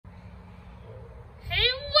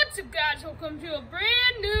What's up, guys? Welcome to a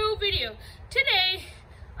brand new video. Today,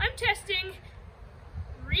 I'm testing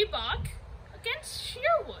Reebok against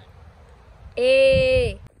Sheerwood.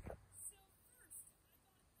 Hey.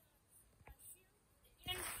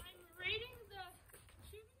 And I'm rating the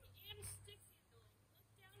shooting and stick handling. Look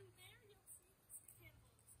down there, you'll see the stick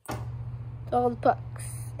handle. All the pucks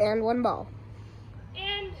and one ball.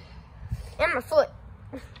 And my foot.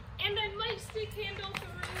 And I might stick handle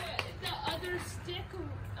through the other stick,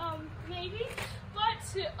 maybe. But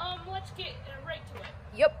let's get right to it.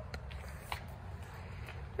 Yep.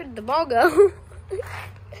 Where did the ball go?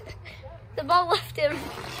 The ball left him.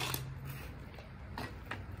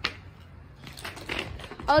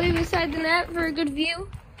 I'll leave beside the net for a good view.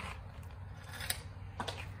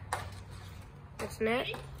 That's net.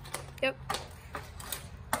 Yep.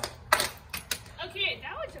 Okay,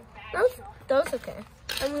 that was a bad shot. That was okay.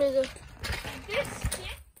 I'm gonna go. This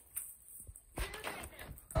stick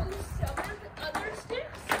goes some of the other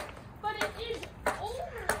sticks, but it is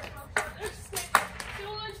older than most other sticks. So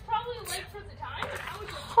it's probably late for the time.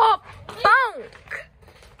 Top bonk!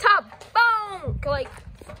 Top bonk!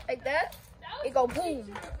 Like that? It go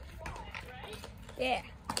boom. Right? Yeah.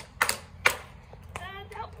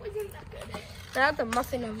 That wasn't that good. That's a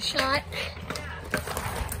muffin of a shot.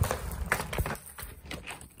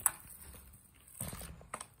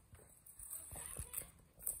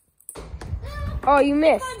 Oh, you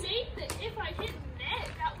missed. If I hit net,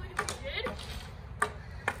 that would be good.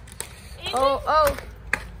 Oh,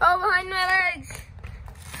 behind my legs.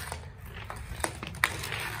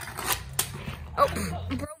 Oh,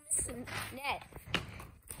 bro missed the net.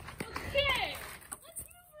 Okay, let's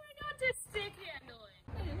move right on to stick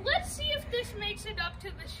handling. Let's see if this makes it up to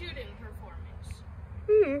the shooting performance.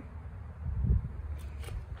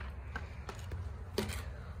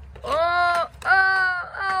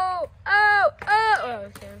 Oh,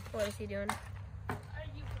 okay. What is he doing? Are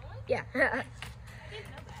you going? Yeah. I didn't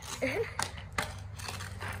know that. Okay,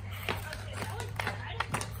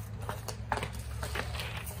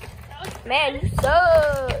 that was good. Man, you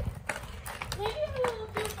suck. Maybe we'll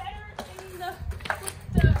do better with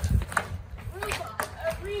the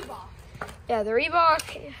Reebok. Yeah, the Reebok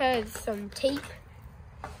has some tape.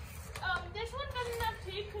 This one doesn't have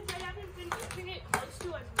tape because I haven't been using it close to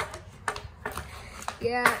as much.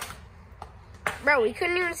 Yeah. Bro, we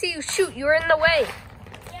couldn't even see you shoot. You were in the way.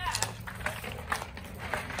 Yeah.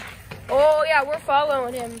 Oh, yeah, we're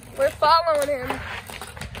following him. We're following him.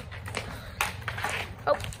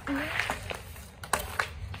 Oh.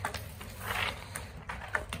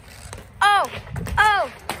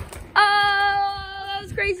 That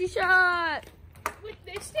was a crazy shot. With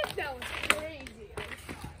this stick, that was crazy.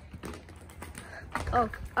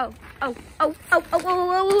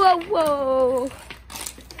 Whoa.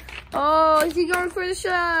 Oh, is he going for the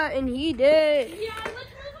shot? And he did. Yeah, let's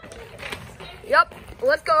move on to the next stick. Yep,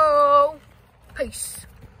 let's go. Peace.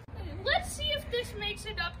 Let's see if this makes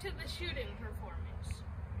it up to the shooting performance.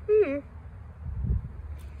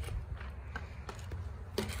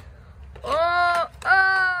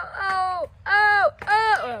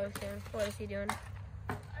 Okay. What is he doing?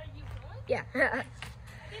 Are you going? Yeah. I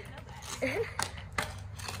didn't know that. Okay,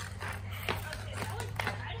 that was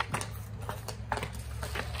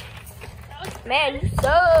good. Man, you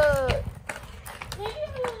suck. Maybe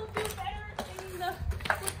we'll do better with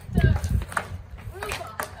the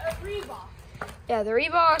Reebok. Yeah, the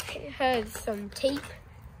Reebok has some tape.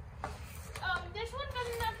 This one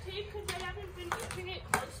doesn't have tape because I haven't been using it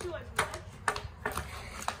close to as much.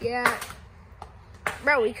 Yeah.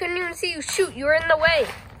 Bro, we couldn't even see you shoot. You were in the way.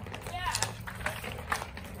 Yeah.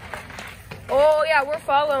 Oh, yeah, we're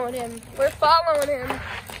following him. We're following him.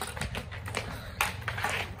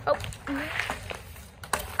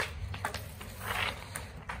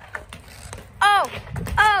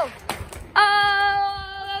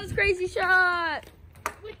 That was a crazy shot.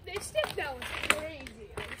 With this stick, that was crazy.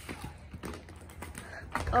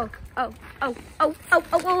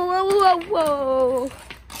 Whoa.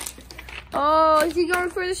 Oh, is he going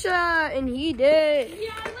for the shot? And he did.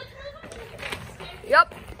 Yeah, let's move on to the next stick.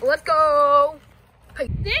 Yep, let's go.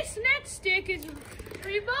 This next stick is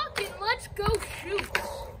Reebok, and let's go shoot.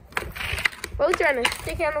 Both trying to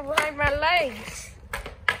stick handle behind my legs.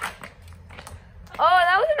 Oh,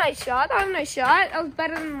 that was a nice shot. That was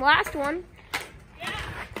better than the last one. Yeah.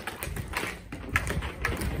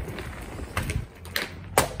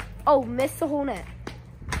 Oh, missed the whole net.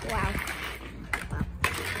 Wow.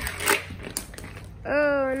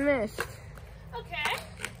 Oh, and missed. Okay.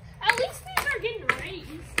 At least these are getting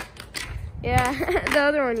raised. Yeah, the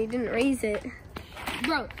other one, you didn't raise it.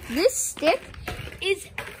 Bro, this stick is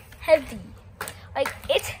heavy. Like,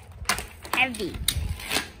 it's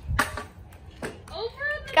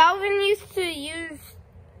use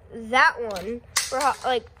that one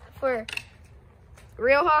for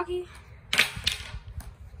real hockey.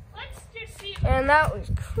 Let's just see. And that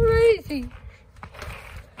was crazy.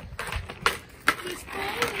 This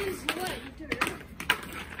ball is lighter.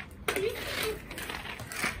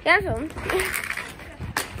 That's him.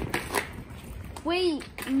 Wait,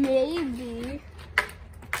 maybe.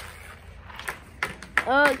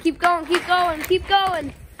 Oh, keep going, keep going, keep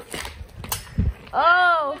going.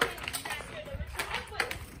 Oh.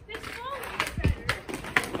 This ball is better.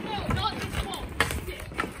 No, not this ball. Stick.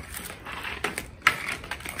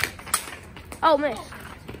 Oh, miss.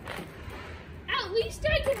 At least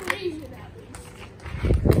I can raise it at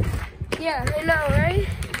least. Yeah, I know, right?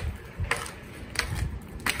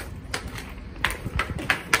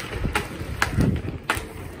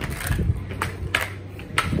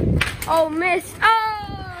 Oh, missed.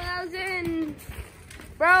 Oh, that was in.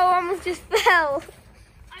 Bro, almost just fell.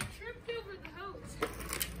 I tripped over the hose.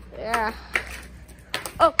 Yeah.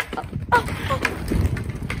 Oh, oh, oh, oh.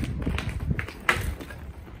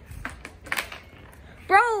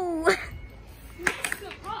 Bro.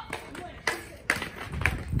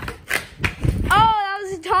 Oh, that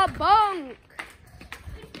was a top bunk.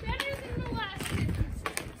 It's better than the last one.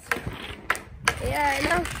 Yeah, I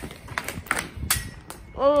know.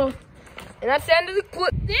 Oh, and that's the end of the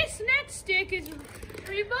clip. This next stick is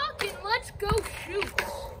Reebok, and let's go shoot.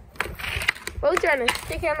 Both trying to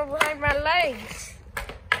stick handle behind my legs.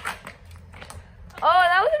 Oh,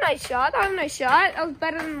 that was a nice shot. That was a nice shot. That was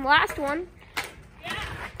better than the last one. Yeah.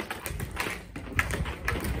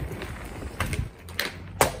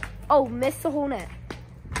 Oh, missed the whole net.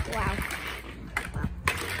 Wow.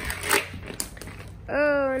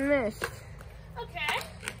 Oh, and missed. Okay.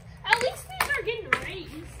 At least these are getting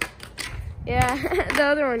raised. Yeah, the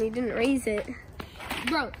other one, you didn't raise it.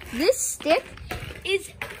 Bro, this stick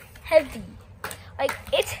is heavy. Like,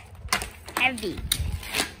 it's heavy.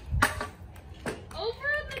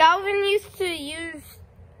 Calvin used to use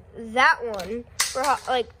that one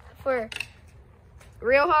for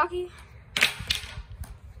real hockey.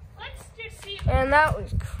 Let's just see. And that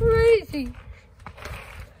was crazy.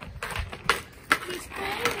 This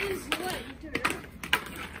ball is lighter.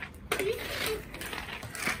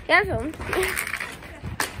 That's him.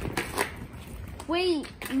 Wait,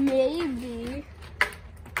 maybe.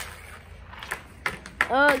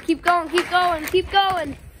 Oh, keep going, keep going, keep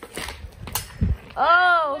going.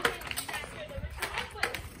 Oh.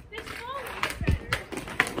 This ball is better.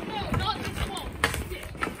 No, not this ball. Stick.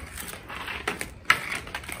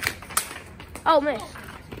 Oh, miss.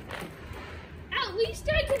 At least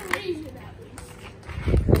I can raise it at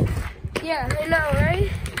least. Yeah, I know,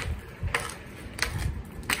 right?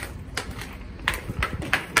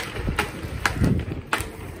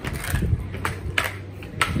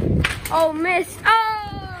 Oh, missed.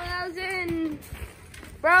 Oh, that was in.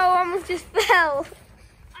 Bro, almost just fell.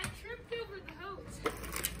 I tripped over the hose.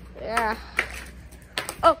 Yeah.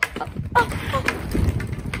 Oh, oh, oh, oh.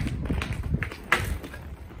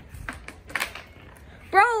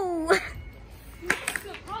 Bro.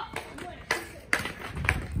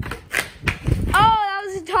 Oh, that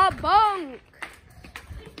was a top bunk.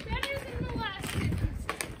 It's better than the last one.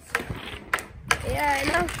 Yeah, I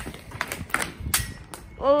know.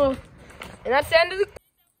 Oh, and that's the end of the.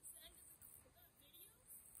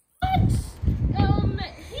 What?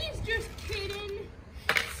 He's just kidding.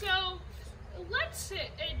 So let's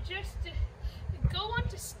just go on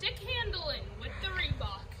to stick handling with the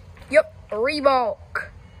Reebok. Yep, Reebok.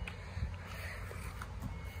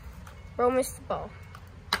 Bro missed the ball.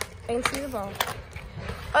 I can see the ball.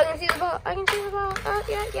 I can see the ball. I can see the ball. Oh,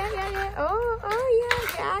 yeah, yeah, yeah, yeah. Oh,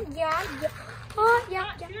 yeah, yeah, yeah, yeah. Oh, yeah,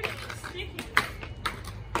 Not yeah. shooting, it's sticking.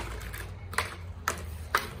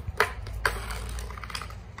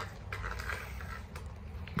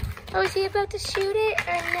 Oh, is he about to shoot it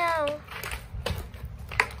or no?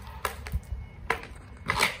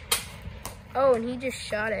 Oh, and he just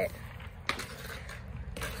shot it.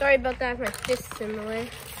 Sorry about that, my fist's in the way.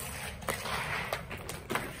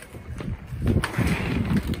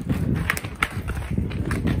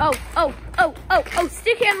 Oh, oh, oh, oh, oh,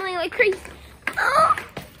 stick handling like crazy. Oh,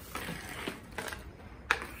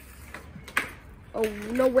 oh,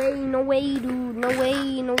 no way, no way, dude, no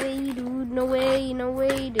way, no way, dude, no way, no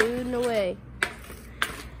way, dude, no way.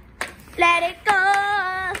 Let it go.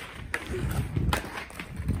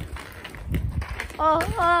 Oh,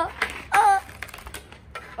 oh, oh,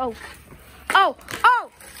 oh, oh,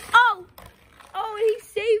 oh, oh, oh, he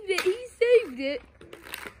saved it, he saved it.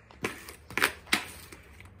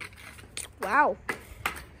 Wow.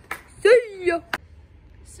 See ya.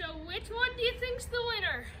 So which one do you think's the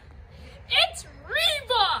winner? It's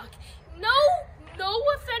Reebok. No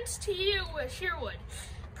offense to you, Sheerwood.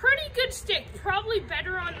 Pretty good stick, probably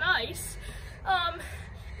better on ice.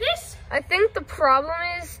 This. I think the problem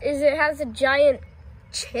is it has a giant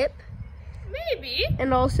chip. Maybe.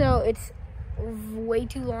 And also, it's way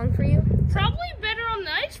too long for you. Probably better on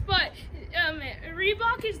the ice, but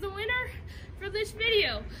Reebok is the winner for this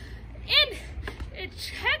video. And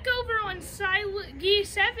check over on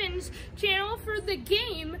G7's channel for the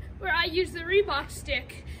game where I use the Reebok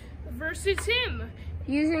stick versus him.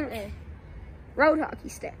 Using a road hockey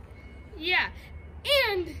stick. Yeah.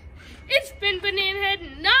 And it's been Banana Head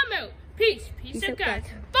and I'm out. Peace. Peace out, guys.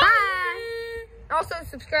 Bye. Bye. Also,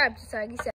 subscribe to G7.